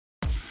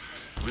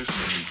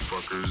Listen, you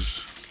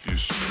fuckers, you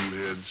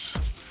screwheads.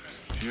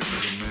 Here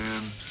is a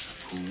man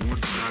who would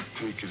not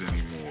take it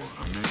anymore.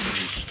 A man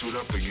who stood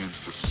up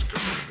against the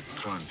scum, the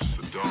cunts,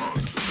 the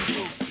dogs, the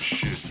filth, the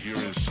shit. Here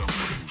is someone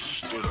who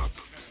stood up.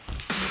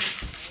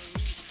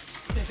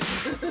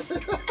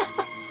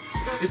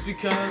 It's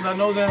because I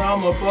know that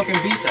I'm a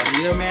fucking beast. I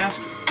need a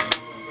master.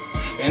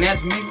 And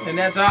that's me, and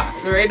that's I.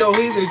 There ain't no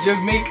either, it's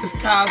just me, cause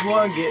Kai's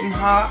one getting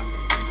hot.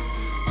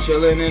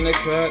 Chillin' in the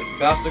cut,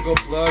 bout to go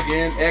plug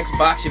in,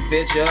 Xbox your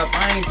bitch up,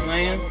 I ain't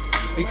playing.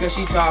 Because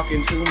she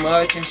talking too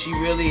much and she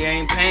really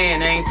ain't paying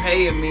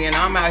me, and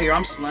I'm out here,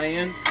 I'm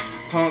slaying.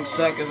 Punk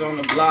suckers on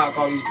the block,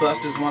 all these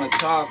busters wanna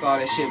talk all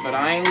that shit, but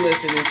I ain't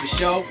listening for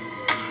show.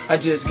 I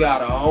just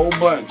got a whole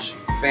bunch,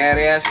 fat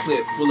ass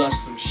clip full of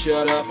some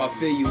shut up, I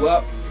fill you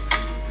up.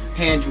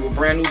 Hand you a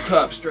brand new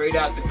cup, straight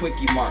out the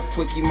quickie mark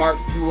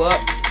you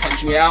up,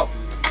 punch you out.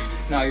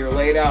 Now you're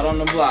laid out on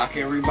the block,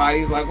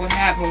 everybody's like, what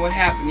happened, what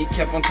happened? He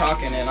kept on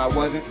talking and I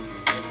wasn't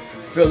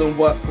feeling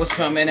what was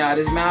coming out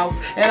his mouth,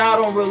 and I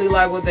don't really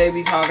like what they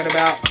be talking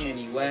about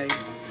anyway.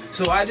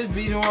 So I just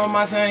be doing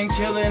my thing,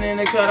 chilling in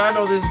the cut. I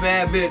know this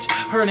bad bitch,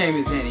 her name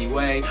is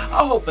Anyway.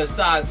 I hope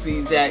Assad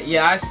sees that.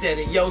 Yeah, I said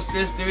it. Yo,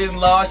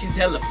 sister-in-law, she's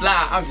hella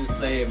fly. I'm just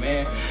playing,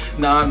 man.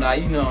 Nah,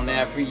 you known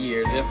that for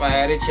years. If I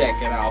had a check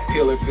and I'll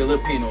peel a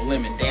Filipino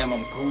lemon, damn,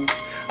 I'm cool.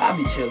 I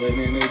be chilling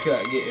in the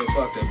cut, getting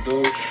fucked up,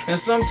 dude. And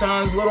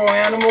sometimes little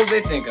animals, they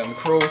think I'm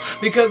cruel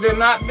because they're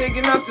not big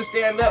enough to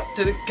stand up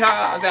to the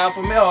cause.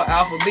 Alpha male,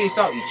 alpha beast,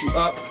 I'll eat you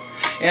up.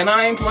 And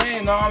I ain't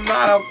playing, no, I'm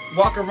not. I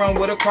walk around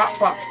with a crock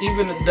pot,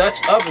 even a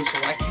Dutch oven, so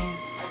I can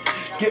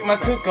get my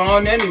cook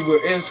on anywhere.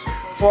 As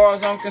far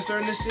as I'm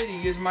concerned, the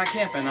city is my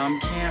camp, and I'm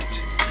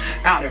camped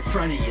out in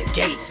front of your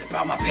gates.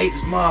 About my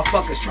papers,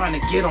 motherfuckers trying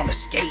to get on the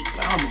skate,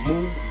 but I'ma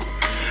move.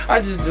 I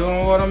just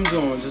doing what I'm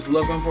doing, just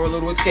looking for a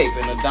little escape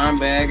in a dime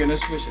bag and a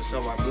swisher,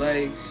 so I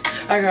blaze.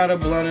 I got a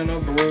blunt and a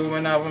brew,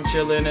 and now I'm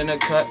chilling in the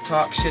cut,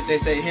 talk shit, they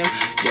say him,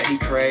 yeah, he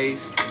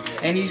crazy.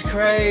 And he's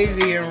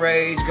crazy in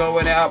rage,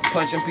 going out,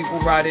 punching people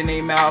right in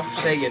their mouth,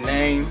 saying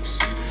names.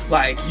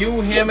 Like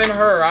you, him, and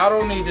her, I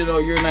don't need to know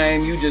your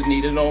name, you just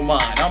need to know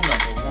mine, I'm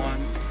number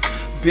one.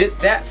 Bit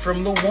that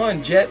from the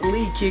one, Jet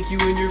Li, kick you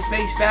in your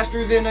face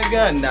faster than a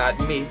gun, not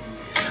me.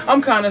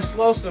 I'm kinda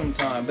slow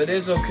sometimes, but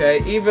it's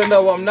okay. Even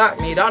though I'm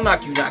knock-kneed, I'll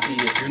knock you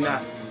knock-kneed if you're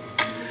not.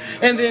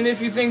 And then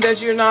if you think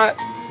that you're not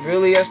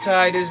really as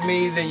tight as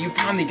me, then you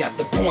probably got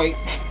the point.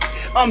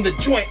 I'm the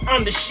joint,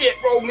 I'm the shit,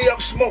 roll me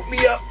up, smoke me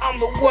up, I'm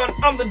the one,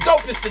 I'm the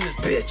dopest in this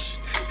bitch.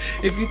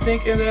 If you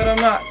thinking that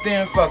I'm not,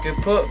 then fucking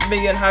put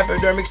me in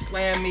hypodermic,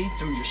 slam me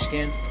through your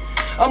skin.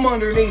 I'm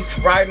underneath,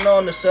 riding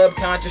on the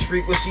subconscious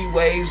frequency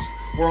waves,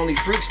 where only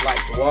freaks like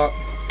to walk.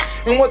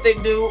 And what they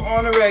do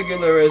on a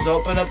regular is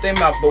open up their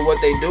mouth, but what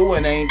they do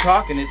when they ain't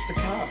talking, it's the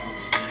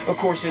cocks. Of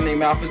course, in their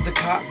mouth is the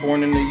cock,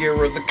 born in the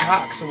year of the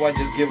cock, so I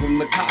just give them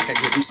the cock, I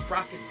give them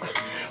sprockets.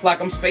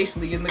 Like I'm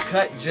Spacely in the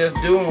cut,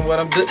 just doing what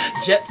I'm doing.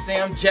 Jet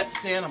Sam,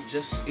 I'm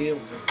just ill.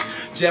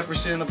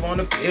 Jefferson up on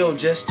the pill,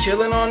 just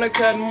chilling on the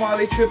cut, and while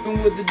they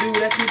tripping with the dude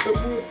that keep it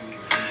real.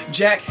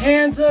 Jack,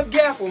 hands up,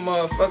 gaffle,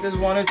 motherfuckers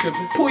wanna trip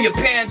it. Pull your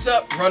pants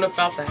up, run up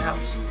out the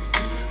house.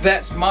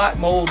 That's my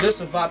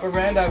modus of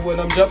operandi when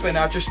I'm jumping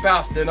out your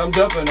spouse, then I'm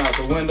jumping out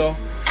the window.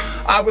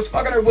 I was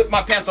fucking her with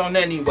my pants on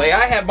anyway. I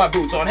had my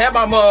boots on, had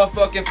my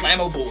motherfucking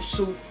flammable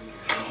suit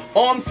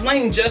on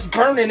flame, just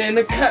burning in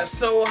the cut,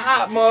 so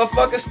hot,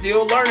 motherfucker,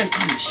 still learning.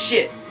 I'm the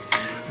shit.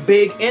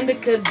 Big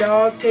indica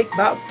dog, take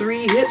about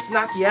 3 hits,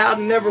 knock you out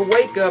and never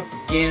wake up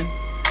again.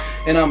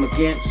 And I'm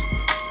against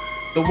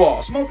the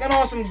wall, smoking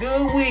on some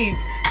good weed.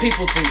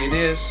 People think it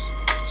is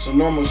some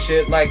normal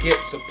shit like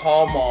it's a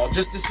Pall Mall.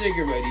 Just a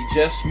cigarette, he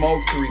just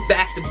smoked 3.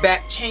 Back to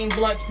back, chain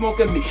blunt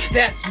smoking me.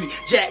 That's me,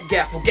 Jack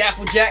Gaffle.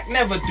 Gaffle Jack,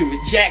 never do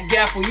it. Jack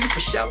Gaffle, you for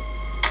sure.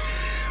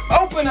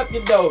 Open up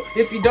your door.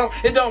 If you don't,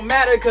 it don't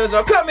matter, cause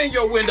I'll come in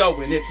your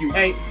window. And if you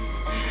ain't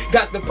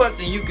got the punt,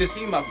 then you can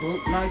see my boot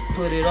knife.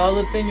 Put it all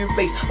up in your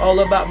face. All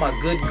about my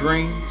good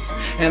greens.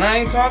 And I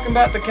ain't talking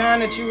about the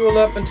kind that you roll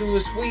up into a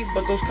sweet,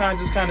 but those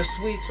kinds is kinda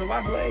sweet, so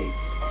I blaze.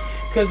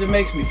 Cause it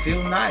makes me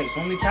feel nice.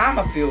 Only time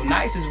I feel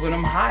nice is when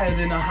I'm higher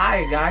than a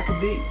higher guy could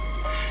be.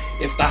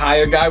 If the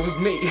higher guy was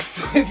me.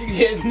 So if you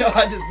didn't know,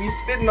 I just be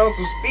spitting on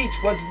some speech.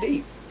 What's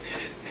deep?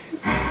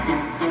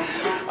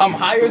 I'm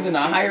higher than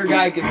a higher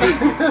guy could be.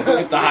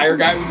 If the higher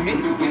guy was me.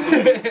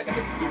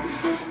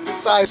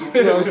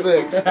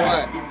 cyphers206,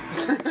 what?